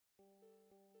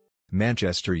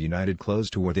Manchester United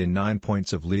closed to within 9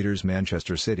 points of leaders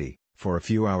Manchester City, for a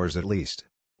few hours at least.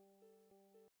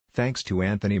 Thanks to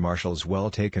Anthony Martial's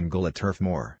well-taken goal at Turf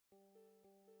Moor.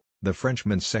 The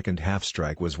Frenchman's second-half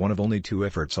strike was one of only 2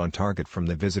 efforts on target from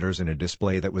the visitors in a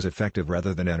display that was effective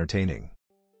rather than entertaining.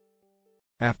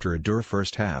 After a dour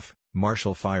first half,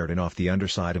 Martial fired in off the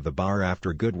underside of the bar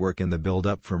after good work in the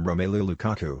build-up from Romelu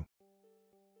Lukaku.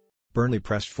 Burnley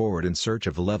pressed forward in search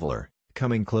of the leveller,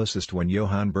 coming closest when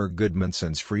Johan Berg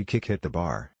Gudmundsson's free kick hit the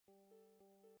bar.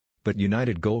 But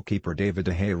United goalkeeper David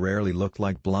De Gea rarely looked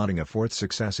like blotting a 4th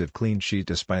successive clean sheet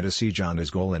despite a siege on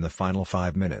his goal in the final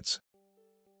 5 minutes.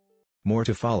 More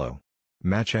to follow.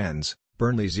 Match ends,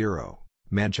 Burnley 0,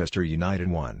 Manchester United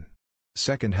 1.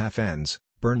 Second half ends,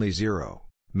 Burnley 0,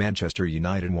 Manchester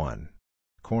United 1.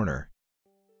 Corner.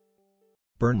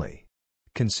 Burnley.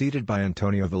 Conceded by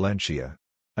Antonio Valencia.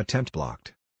 Attempt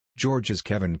blocked. George's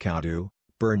Kevin Kaudu,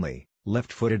 Burnley,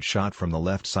 left-footed shot from the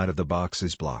left side of the box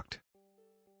is blocked.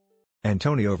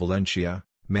 Antonio Valencia,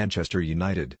 Manchester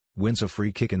United, wins a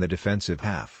free kick in the defensive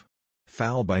half.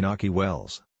 Foul by Naki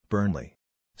Wells, Burnley.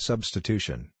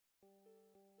 Substitution.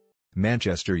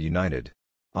 Manchester United.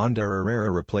 Ander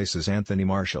Herrera replaces Anthony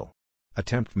Martial.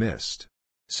 Attempt missed.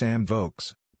 Sam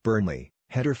Vokes, Burnley,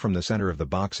 header from the centre of the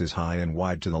box is high and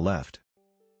wide to the left.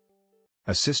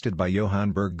 Assisted by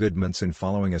Johan Berg Gudmundsson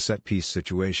following a set-piece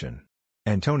situation.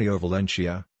 Antonio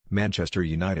Valencia, Manchester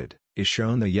United, is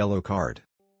shown the yellow card.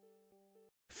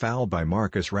 Foul by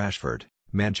Marcus Rashford,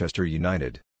 Manchester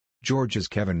United. George's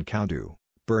Kevin Kaudu,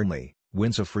 Burnley,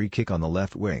 wins a free kick on the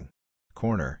left wing.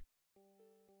 Corner.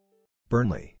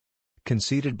 Burnley.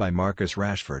 Conceded by Marcus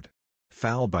Rashford.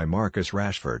 Foul by Marcus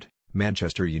Rashford,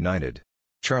 Manchester United.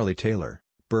 Charlie Taylor,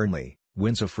 Burnley,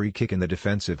 wins a free kick in the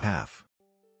defensive half.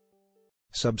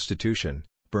 Substitution,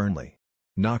 Burnley.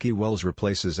 Naki Wells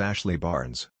replaces Ashley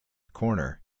Barnes.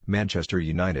 Corner, Manchester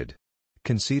United.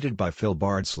 Conceded by Phil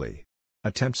Bardsley.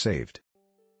 Attempt saved.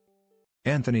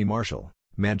 Anthony Martial,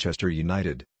 Manchester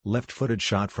United, left-footed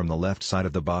shot from the left side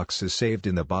of the box is saved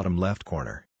in the bottom left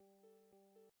corner.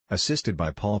 Assisted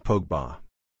by Paul Pogba.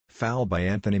 Foul by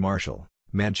Anthony Martial,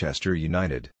 Manchester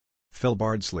United. Phil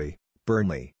Bardsley,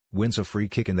 Burnley, wins a free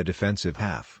kick in the defensive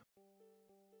half.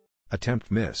 Attempt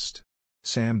missed.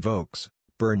 Sam Vokes,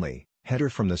 Burnley, header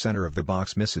from the centre of the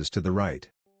box misses to the right.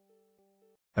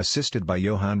 Assisted by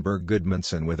Johan Berg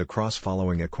Gudmundsson with a cross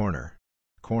following a corner.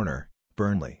 Corner,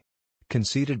 Burnley.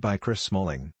 Conceded by Chris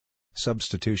Smalling.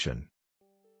 Substitution.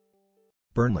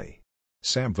 Burnley.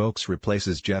 Sam Vokes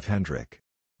replaces Jeff Hendrick.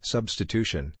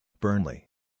 Substitution, Burnley.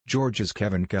 George's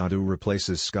Kevin Kaudu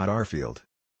replaces Scott Arfield.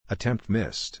 Attempt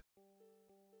missed.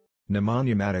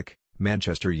 Nemanja Matic,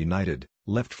 Manchester United,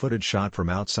 left-footed shot from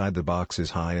outside the box is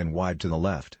high and wide to the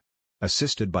left.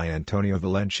 Assisted by Antonio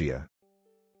Valencia.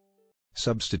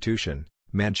 Substitution,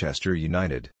 Manchester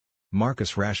United.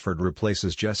 Marcus Rashford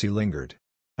replaces Jesse Lingard.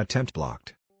 Attempt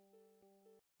blocked.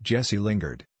 Jesse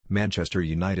Lingard, Manchester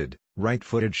United,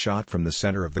 right-footed shot from the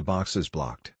centre of the box is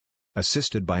blocked.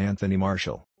 Assisted by Anthony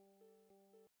Martial.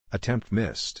 Attempt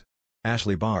missed.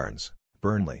 Ashley Barnes,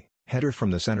 Burnley, header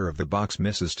from the centre of the box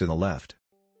misses to the left.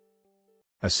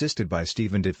 Assisted by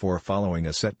Stephen Defour following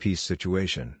a set-piece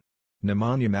situation.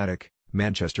 Nemanja Matic,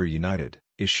 Manchester United,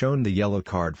 is shown the yellow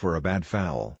card for a bad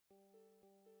foul.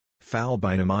 Foul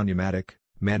by Nemanja Matic,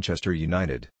 Manchester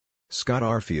United. Scott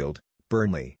Arfield,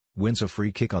 Burnley, wins a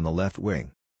free kick on the left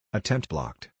wing. Attempt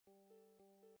blocked.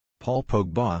 Paul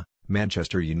Pogba,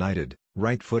 Manchester United,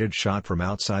 right-footed shot from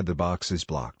outside the box is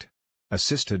blocked.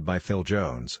 Assisted by Phil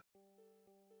Jones.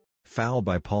 Foul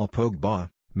by Paul Pogba,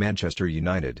 Manchester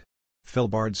United. Phil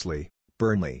Bardsley,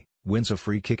 Burnley, wins a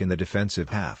free kick in the defensive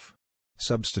half.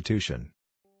 Substitution.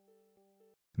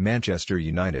 Manchester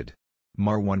United.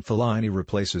 Marwan Fellaini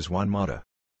replaces Juan Mata.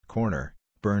 Corner,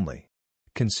 Burnley.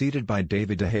 Conceded by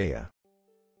David De Gea.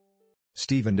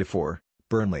 Stephen Defour,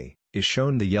 Burnley, is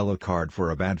shown the yellow card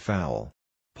for a bad foul.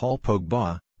 Paul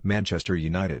Pogba, Manchester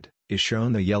United, is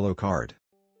shown the yellow card.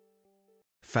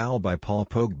 Foul by Paul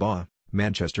Pogba,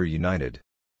 Manchester United.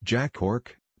 Jack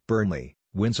Cork, Burnley,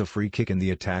 wins a free kick in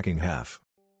the attacking half.